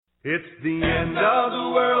It's the end of the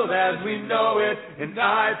world as we know it, and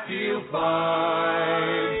I feel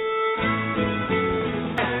fine.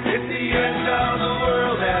 It's the end of the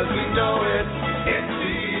world as we know it. It's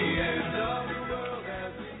the end of the world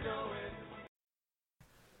as we know it.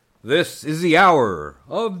 This is the hour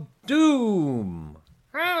of doom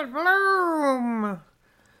and gloom.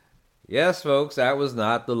 Yes, folks, that was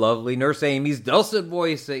not the lovely Nurse Amy's dulcet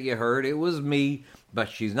voice that you heard. It was me. But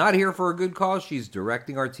she's not here for a good cause. She's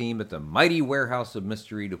directing our team at the mighty warehouse of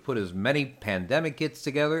mystery to put as many pandemic kits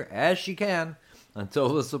together as she can until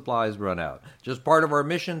the supplies run out. Just part of our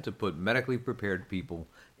mission to put medically prepared people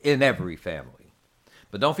in every family.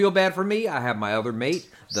 But don't feel bad for me. I have my other mate,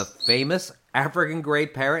 the famous African gray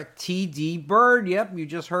parrot, T.D. Bird. Yep, you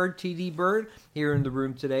just heard T.D. Bird here in the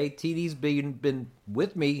room today. T.D.'s been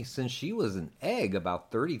with me since she was an egg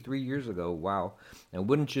about 33 years ago. Wow. And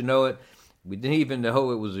wouldn't you know it, we didn't even know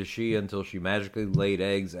it was a she until she magically laid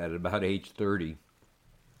eggs at about age 30.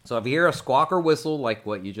 So if you hear a squawk or whistle like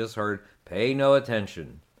what you just heard, pay no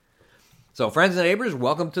attention. So friends and neighbors,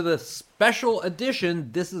 welcome to the special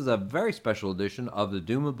edition. This is a very special edition of the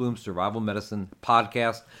Doom and Bloom Survival Medicine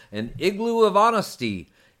podcast, an igloo of honesty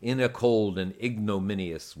in a cold and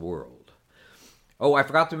ignominious world. Oh, I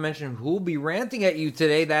forgot to mention who'll be ranting at you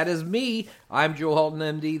today. That is me. I'm Joe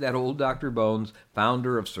Alton MD, that old Dr. Bones,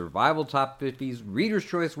 founder of Survival Top 50's Reader's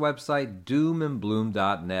Choice website,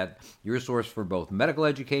 doomandbloom.net, your source for both medical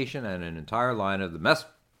education and an entire line of the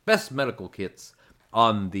best medical kits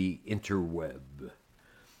on the interweb.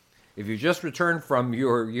 If you just returned from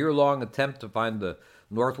your year-long attempt to find the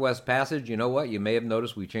Northwest Passage, you know what? You may have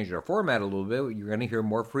noticed we changed our format a little bit. You're going to hear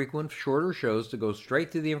more frequent, shorter shows to go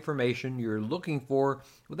straight to the information you're looking for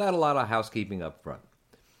without a lot of housekeeping up front.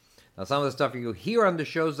 Now, some of the stuff you'll hear on the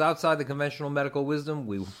shows outside the conventional medical wisdom,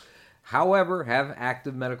 we, however, have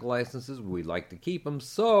active medical licenses. We'd like to keep them,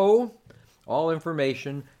 so all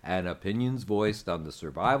information and opinions voiced on the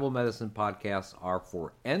Survival Medicine podcast are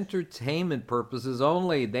for entertainment purposes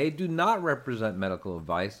only. They do not represent medical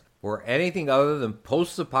advice or anything other than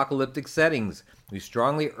post-apocalyptic settings. We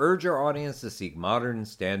strongly urge our audience to seek modern and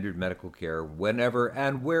standard medical care whenever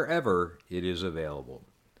and wherever it is available.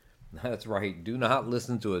 That's right, do not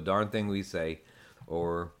listen to a darn thing we say,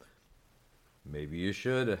 or maybe you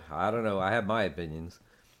should. I don't know, I have my opinions.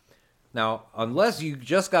 Now, unless you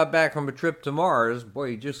just got back from a trip to Mars,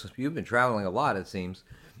 boy, you've been traveling a lot, it seems.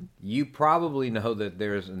 You probably know that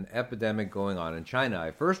there's an epidemic going on in China. I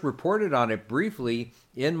first reported on it briefly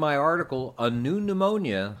in my article, A New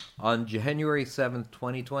Pneumonia, on January 7th,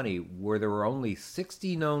 2020, where there were only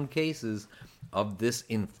 60 known cases of this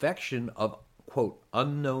infection of, quote,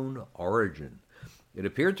 unknown origin. It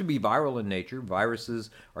appeared to be viral in nature. Viruses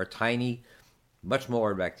are tiny, much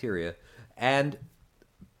smaller bacteria, and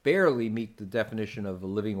barely meet the definition of a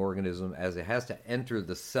living organism, as it has to enter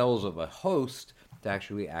the cells of a host to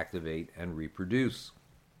actually activate and reproduce.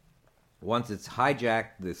 Once it's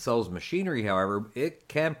hijacked the cell's machinery, however, it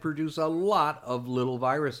can produce a lot of little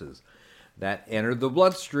viruses that enter the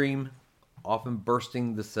bloodstream, often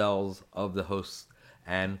bursting the cells of the host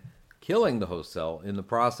and killing the host cell in the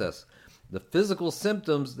process. The physical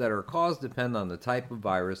symptoms that are caused depend on the type of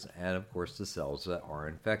virus and, of course, the cells that are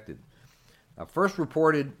infected. First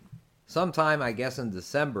reported sometime, I guess, in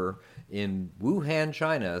December in Wuhan,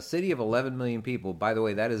 China, a city of 11 million people. By the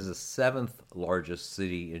way, that is the seventh largest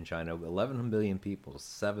city in China. 11 million people,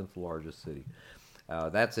 seventh largest city.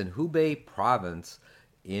 That's in Hubei province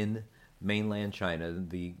in mainland China.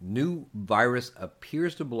 The new virus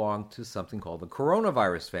appears to belong to something called the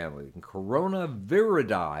coronavirus family. And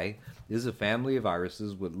coronaviridiae is a family of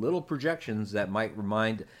viruses with little projections that might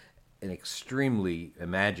remind an extremely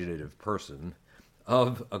imaginative person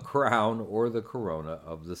of a crown or the corona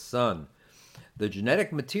of the sun. The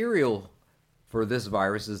genetic material for this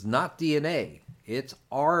virus is not DNA, it's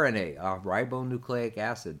RNA, ribonucleic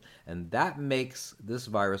acid, and that makes this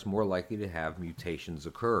virus more likely to have mutations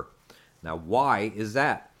occur. Now, why is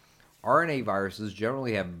that? RNA viruses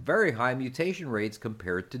generally have very high mutation rates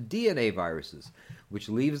compared to DNA viruses, which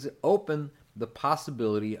leaves open the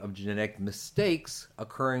possibility of genetic mistakes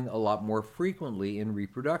occurring a lot more frequently in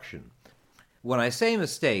reproduction. When I say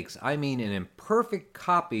mistakes, I mean an imperfect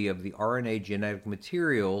copy of the RNA genetic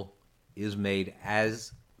material is made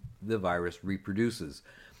as the virus reproduces.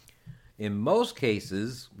 In most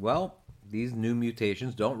cases, well, these new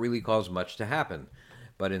mutations don't really cause much to happen.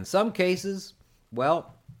 But in some cases,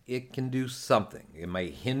 well, it can do something. It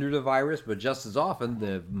might hinder the virus, but just as often,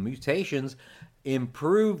 the mutations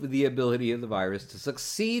improve the ability of the virus to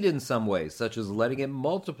succeed in some ways, such as letting it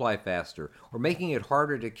multiply faster or making it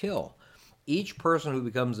harder to kill. Each person who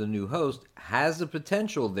becomes a new host has the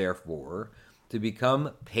potential, therefore, to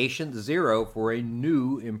become patient zero for a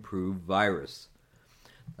new improved virus.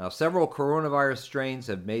 Now, several coronavirus strains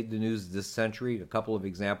have made the news this century. A couple of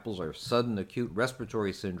examples are sudden acute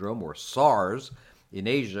respiratory syndrome, or SARS, in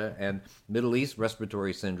Asia, and Middle East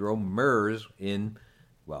respiratory syndrome, MERS, in,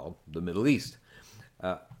 well, the Middle East.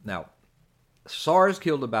 Now, SARS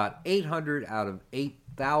killed about 800 out of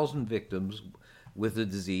 8,000 victims with the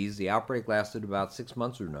disease. The outbreak lasted about 6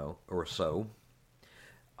 months or so.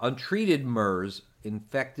 Untreated MERS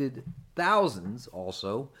infected thousands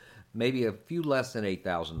also, maybe a few less than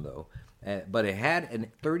 8,000 though, but it had a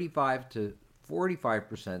 35 to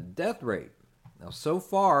 45% death rate. Now, so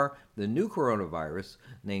far, the new coronavirus,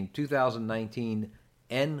 named 2019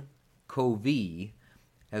 nCoV,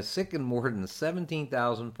 has sickened more than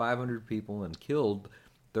 17,500 people and killed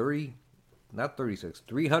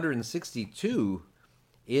 362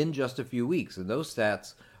 in just a few weeks. And those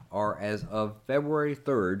stats are as of February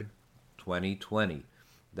 3rd, 2020.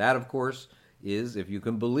 That, of course, is, if you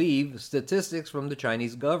can believe, statistics from the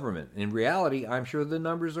Chinese government. In reality, I'm sure the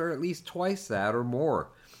numbers are at least twice that or more,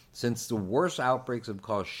 since the worst outbreaks have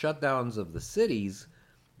caused shutdowns of the cities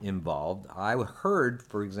involved. I heard,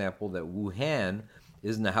 for example, that Wuhan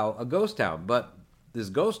is now a ghost town, but this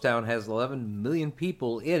ghost town has 11 million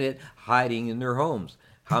people in it hiding in their homes.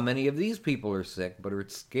 How many of these people are sick but are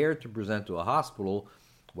scared to present to a hospital?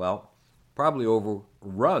 Well, probably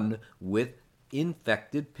overrun with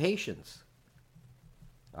infected patients.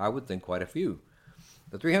 I would think quite a few.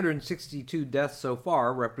 The 362 deaths so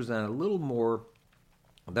far represent a little more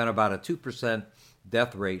than about a 2%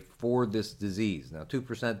 death rate for this disease. Now,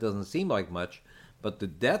 2% doesn't seem like much, but the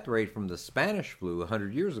death rate from the Spanish flu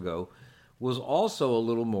 100 years ago was also a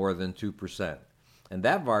little more than 2%. And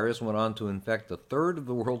that virus went on to infect a third of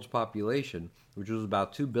the world's population, which was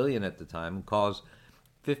about 2 billion at the time, and caused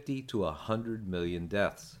 50 to 100 million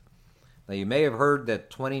deaths. Now, you may have heard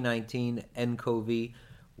that 2019 nCoV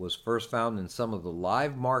was first found in some of the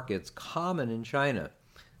live markets common in China.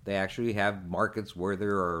 They actually have markets where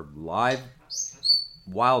there are live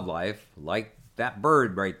wildlife, like that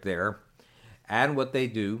bird right there. And what they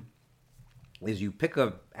do is you pick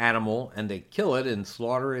an animal and they kill it and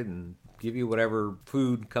slaughter it and give you whatever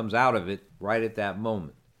food comes out of it right at that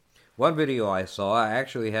moment. One video I saw, I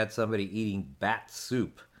actually had somebody eating bat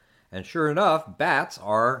soup. And sure enough, bats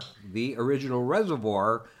are the original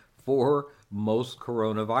reservoir for most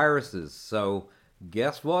coronaviruses. So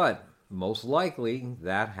guess what? Most likely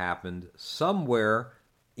that happened somewhere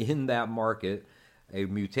in that market. A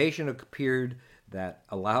mutation appeared that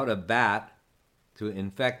allowed a bat to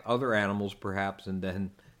infect other animals perhaps and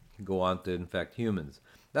then go on to infect humans.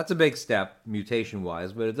 That's a big step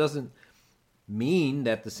mutation-wise, but it doesn't mean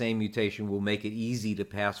that the same mutation will make it easy to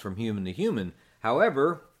pass from human to human.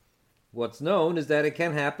 However, what's known is that it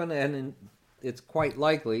can happen, and it's quite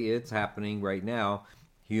likely it's happening right now.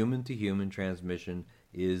 Human-to-human transmission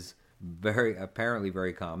is apparently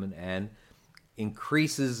very common and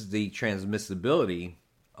increases the transmissibility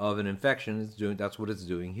of an infection. That's what it's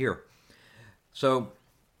doing here. So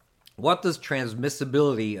what does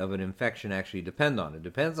transmissibility of an infection actually depend on? It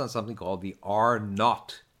depends on something called the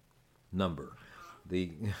R0 number.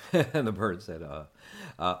 And the bird said,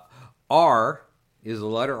 R is the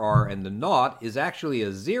letter R, and the naught is actually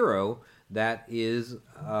a 0 that is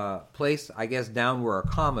placed, I guess, down where a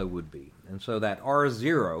comma would be. And so that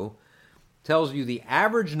R0 tells you the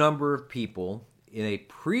average number of people in a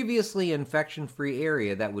previously infection-free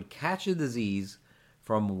area that would catch a disease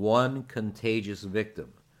from one contagious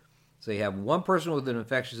victim. So you have one person with an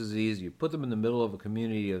infectious disease, you put them in the middle of a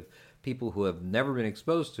community of people who have never been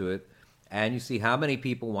exposed to it, and you see how many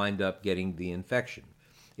people wind up getting the infection.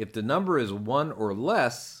 If the number is 1 or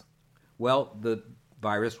less, well, the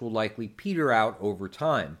virus will likely peter out over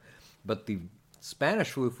time. But the Spanish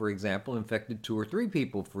flu, for example, infected 2 or 3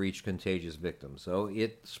 people for each contagious victim, so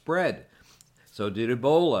it spread. So did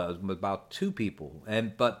Ebola, about 2 people.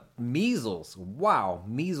 But measles, wow,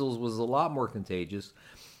 measles was a lot more contagious.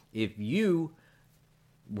 If you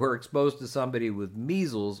were exposed to somebody with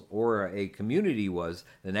measles, or a community was,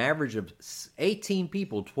 an average of 18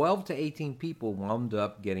 people, 12 to 18 people wound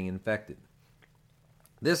up getting infected.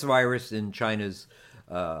 This virus in China's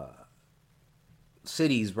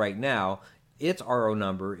cities right now, its RO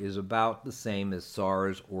number is about the same as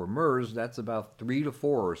SARS or MERS. That's about 3 to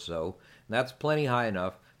 4 or so. And that's plenty high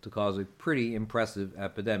enough to cause a pretty impressive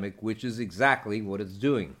epidemic, which is exactly what it's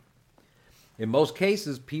doing. In most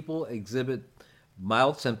cases, people exhibit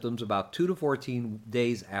mild symptoms about 2 to 14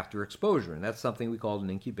 days after exposure, and that's something we call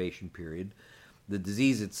an incubation period. The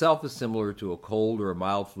disease itself is similar to a cold or a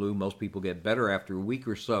mild flu. Most people get better after a week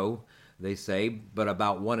or so, they say, but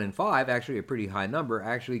about 1 in 5, actually a pretty high number,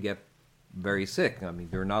 actually get very sick. I mean,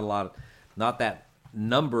 there are not that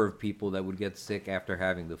number of people that would get sick after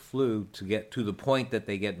having the flu to get to the point that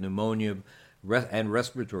they get pneumonia and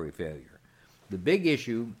respiratory failure. The big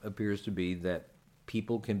issue appears to be that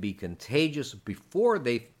people can be contagious before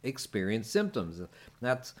they experience symptoms.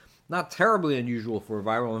 That's not terribly unusual for a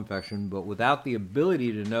viral infection, but without the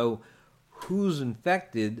ability to know who's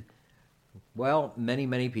infected, well,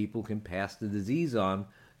 many people can pass the disease on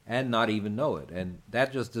and not even know it. And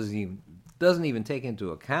that just doesn't even take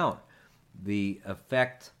into account the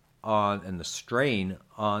effect on and the strain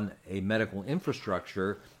on a medical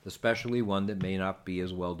infrastructure, especially one that may not be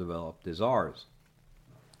as well developed as ours.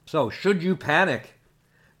 So, should you panic?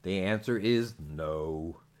 The answer is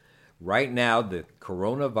no. Right now, the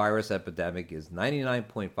coronavirus epidemic is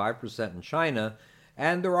 99.5% in China,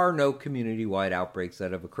 and there are no community-wide outbreaks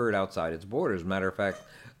that have occurred outside its borders. Matter of fact,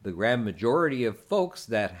 the grand majority of folks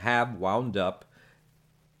that have wound up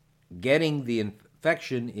getting the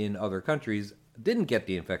infection in other countries didn't get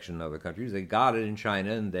the infection in other countries. They got it in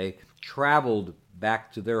China, and they traveled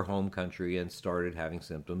back to their home country and started having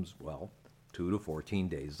symptoms, 2 to 14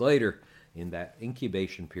 days later in that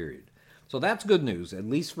incubation period. So that's good news, at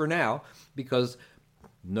least for now, because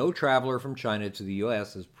no traveler from China to the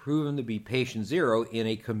U.S. has proven to be patient zero in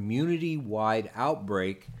a community-wide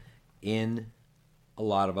outbreak in a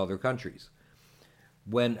lot of other countries.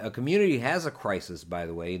 When a community has a crisis, by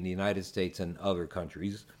the way, in the United States and other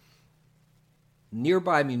countries,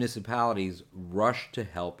 nearby municipalities rush to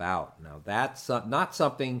help out. Now, that's not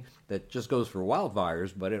something that just goes for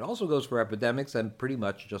wildfires, but it also goes for epidemics and pretty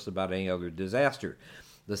much just about any other disaster.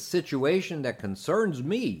 The situation that concerns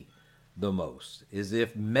me the most is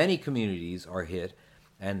if many communities are hit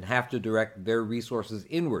and have to direct their resources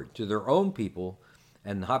inward to their own people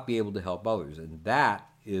and not be able to help others. And that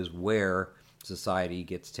is where society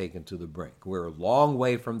gets taken to the brink. We're a long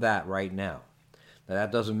way from that right now. Now,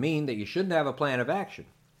 that doesn't mean that you shouldn't have a plan of action.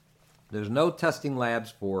 There's no testing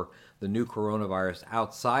labs for the new coronavirus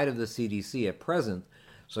outside of the CDC at present,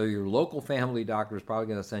 so your local family doctor is probably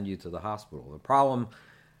going to send you to the hospital. The problem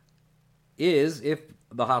is if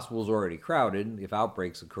the hospital is already crowded, if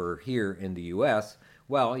outbreaks occur here in the U.S.,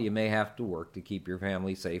 well, you may have to work to keep your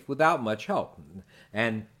family safe without much help.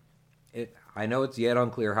 And I know it's yet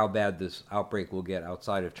unclear how bad this outbreak will get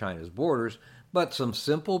outside of China's borders, but some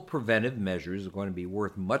simple preventive measures are going to be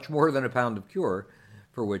worth much more than a pound of cure,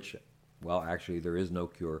 for which, well, actually there is no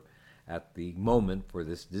cure at the moment for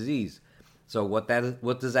this disease. So what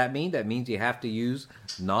does that mean? That means you have to use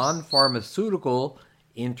non-pharmaceutical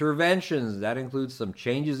interventions. That includes some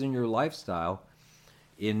changes in your lifestyle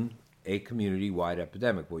in a community-wide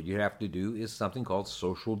epidemic. What you have to do is something called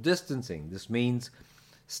social distancing. This means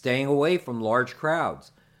staying away from large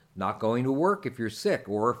crowds, not going to work if you're sick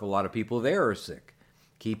or if a lot of people there are sick,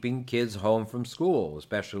 keeping kids home from school,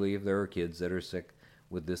 especially if there are kids that are sick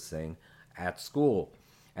with this thing at school,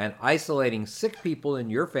 and isolating sick people in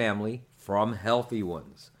your family from healthy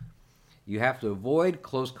ones. You have to avoid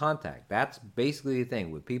close contact. That's basically the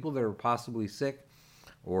thing. With people that are possibly sick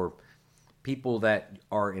or people that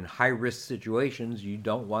are in high-risk situations, you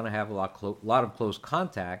don't want to have a lot of close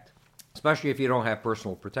contact, especially if you don't have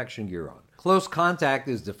personal protection gear on. Close contact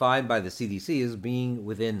is defined by the CDC as being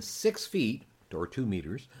within 6 feet, or 2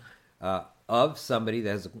 meters, of somebody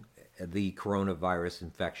that has the coronavirus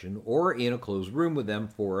infection or in a closed room with them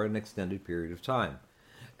for an extended period of time.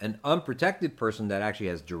 An unprotected person that actually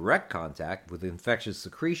has direct contact with infectious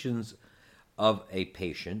secretions of a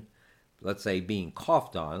patient, let's say being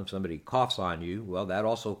coughed on, if somebody coughs on you, well, that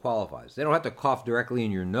also qualifies. They don't have to cough directly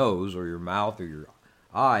in your nose or your mouth or your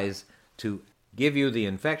eyes to give you the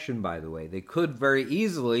infection, by the way. They could very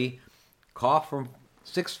easily cough from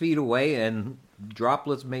 6 feet away and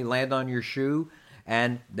droplets may land on your shoe,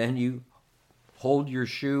 and then you hold your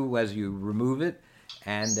shoe as you remove it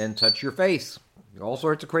and then touch your face. All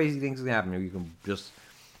sorts of crazy things can happen. You can just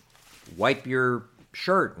wipe your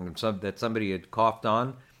shirt that somebody had coughed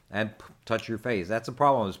on and touch your face. That's the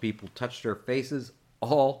problem, is people touch their faces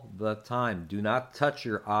all the time. Do not touch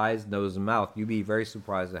your eyes, nose, and mouth. You'd be very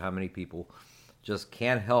surprised at how many people just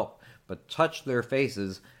can't help but touch their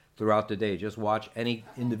faces throughout the day. Just watch any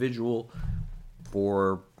individual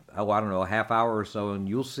for, a half hour or so, and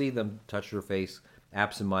you'll see them touch their face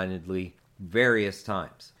absentmindedly various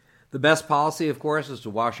times. The best policy, of course, is to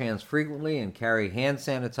wash hands frequently and carry hand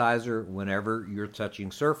sanitizer whenever you're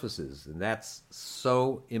touching surfaces. And that's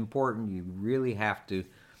so important. You really have to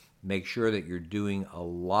make sure that you're doing a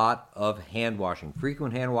lot of hand washing,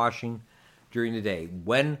 frequent hand washing, during the day.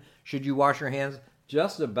 When should you wash your hands?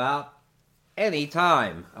 Just about any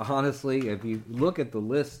time. Honestly, if you look at the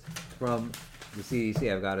list from the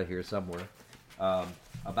CDC, I've got it here somewhere,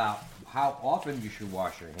 about how often you should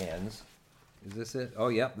wash your hands. Is this it? Oh,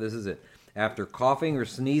 yep, this is it. After coughing or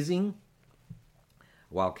sneezing,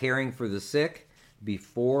 while caring for the sick,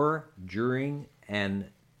 before, during, and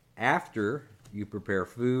after you prepare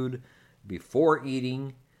food, before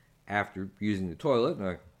eating, after using the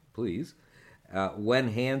toilet, please, when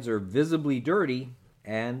hands are visibly dirty,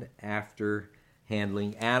 and after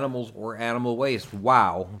handling animals or animal waste.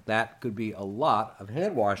 Wow, that could be a lot of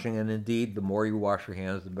hand washing, and indeed, the more you wash your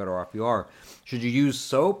hands, the better off you are. Should you use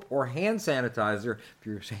soap or hand sanitizer? If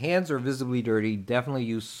your hands are visibly dirty, definitely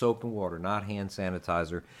use soap and water, not hand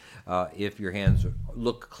sanitizer. If your hands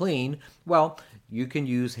look clean, well, you can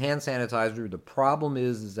use hand sanitizer. The problem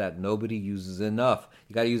is that nobody uses enough.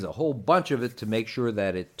 You got to use a whole bunch of it to make sure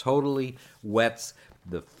that it totally wets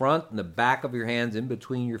the front and the back of your hands, in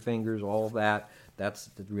between your fingers, all of that. That's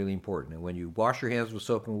really important. And when you wash your hands with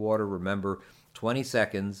soap and water, remember 20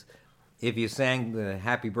 seconds. If you sang the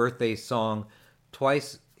happy birthday song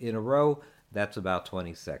twice in a row, that's about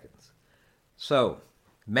 20 seconds. So,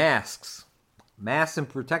 masks. Masks and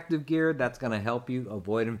protective gear, that's going to help you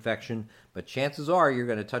avoid infection. But chances are you're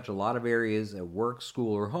going to touch a lot of areas at work,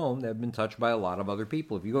 school, or home that have been touched by a lot of other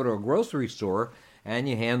people. If you go to a grocery store and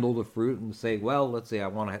you handle the fruit and say, well, let's say I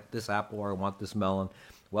want this apple or I want this melon.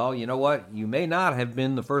 Well, you know what? You may not have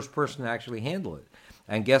been the first person to actually handle it.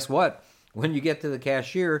 And guess what? When you get to the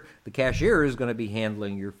cashier is going to be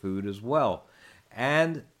handling your food as well.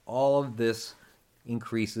 And all of this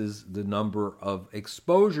increases the number of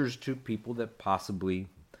exposures to people that possibly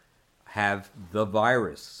have the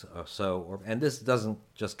virus. And this doesn't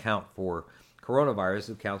just count for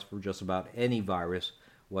coronavirus, it counts for just about any virus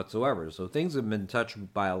whatsoever. So things have been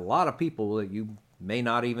touched by a lot of people that you may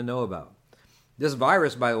not even know about. This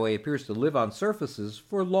virus, by the way, appears to live on surfaces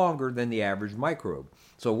for longer than the average microbe.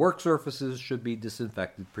 So work surfaces should be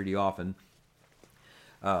disinfected pretty often.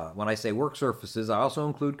 When I say work surfaces, I also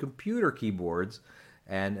include computer keyboards,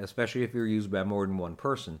 and especially if you're used by more than one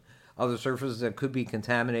person. Other surfaces that could be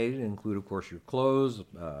contaminated include, of course, your clothes,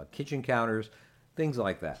 kitchen counters, things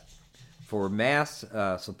like that. For masks,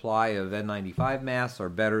 supply of N95 masks are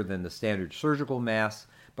better than the standard surgical masks,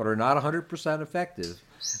 but are not 100% effective.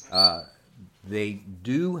 They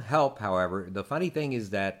do help, however. The funny thing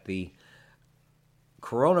is that the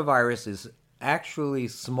coronavirus is actually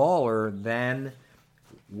smaller than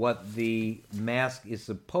what the mask is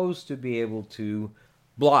supposed to be able to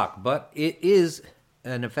block, but it is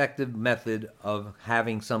an effective method of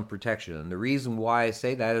having some protection. And the reason why I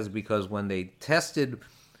say that is because when they tested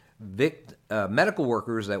medical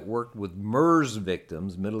workers that worked with MERS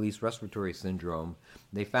victims, Middle East Respiratory Syndrome,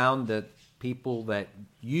 they found that people that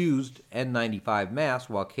used N95 masks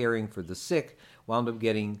while caring for the sick wound up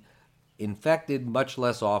getting infected much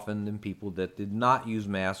less often than people that did not use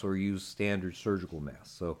masks or use standard surgical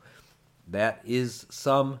masks. So that is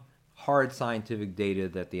some hard scientific data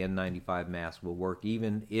that the N95 mask will work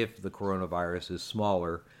even if the coronavirus is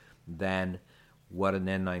smaller than what an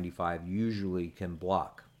N95 usually can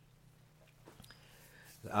block.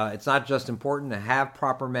 It's not just important to have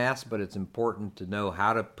proper masks, but it's important to know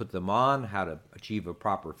how to put them on, how to achieve a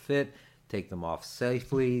proper fit, take them off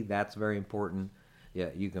safely. That's very important. Yeah,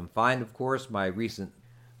 you can find, of course, my recent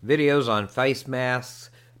videos on face masks,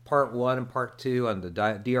 part 1 and part 2 on the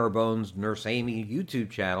Dr. Bones Nurse Amy YouTube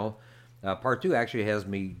channel. Part 2 actually has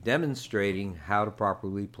me demonstrating how to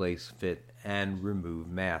properly place, fit, and remove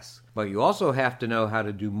masks. But you also have to know how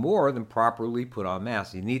to do more than properly put on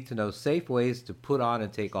masks. You need to know safe ways to put on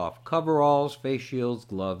and take off coveralls, face shields,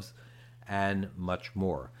 gloves, and much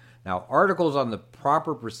more. Now, articles on the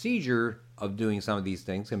proper procedure of doing some of these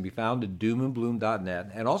things can be found at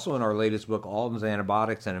doomandbloom.net and also in our latest book, Alton's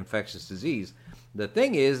Antibiotics and Infectious Disease. The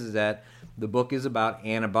thing is that the book is about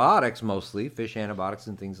antibiotics mostly, fish antibiotics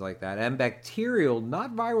and things like that, and bacterial,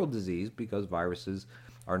 not viral disease, because viruses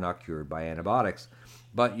are not cured by antibiotics.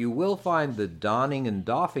 But you will find the donning and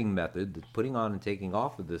doffing method, the putting on and taking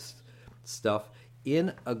off of this stuff,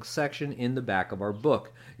 in a section in the back of our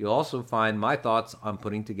book. You'll also find my thoughts on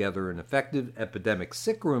putting together an effective epidemic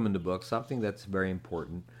sick room in the book, something that's very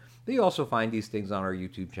important. But you also find these things on our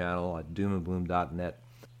YouTube channel at doomandbloom.net.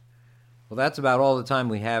 Well, that's about all the time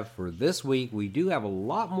we have for this week. We do have a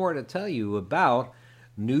lot more to tell you about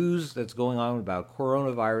news that's going on about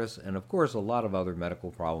coronavirus and, of course, a lot of other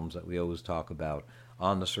medical problems that we always talk about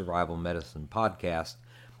on the Survival Medicine podcast.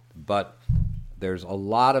 But there's a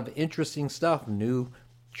lot of interesting stuff, new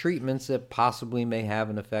treatments that possibly may have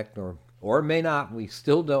an effect or may not. We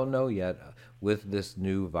still don't know yet. with this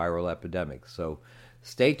new viral epidemic. So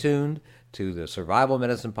stay tuned to the Survival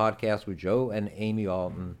Medicine Podcast with Joe and Amy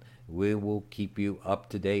Alton. We will keep you up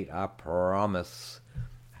to date, I promise.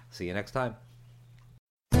 See you next time.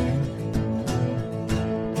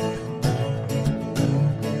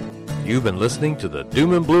 You've been listening to the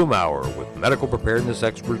Doom and Bloom Hour with medical preparedness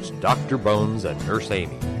experts Dr. Bones and Nurse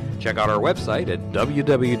Amy. Check out our website at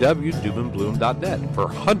www.doomandbloom.net for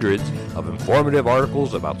hundreds of informative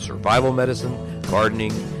articles about survival medicine,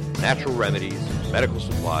 gardening, natural remedies, medical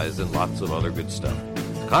supplies, and lots of other good stuff.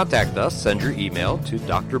 To contact us, send your email to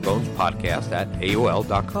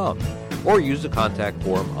drbonespodcast@aol.com or use the contact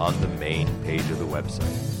form on the main page of the website.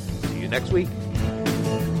 See you next week.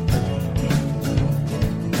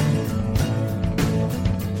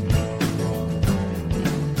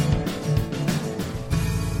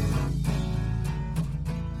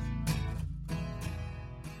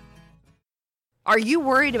 Are you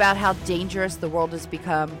worried about how dangerous the world has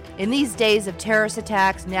become? In these days of terrorist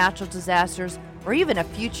attacks, natural disasters, or even a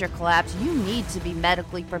future collapse, you need to be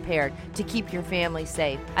medically prepared to keep your family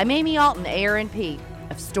safe. I'm Amy Alton, ARNP,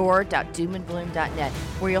 of store.doomandbloom.net,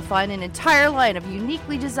 where you'll find an entire line of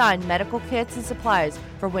uniquely designed medical kits and supplies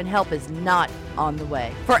for when help is not on the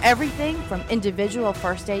way. For everything from individual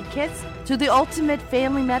first aid kits to the ultimate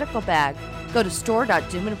family medical bag, go to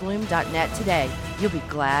store.doomandbloom.net today. You'll be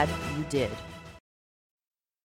glad you did.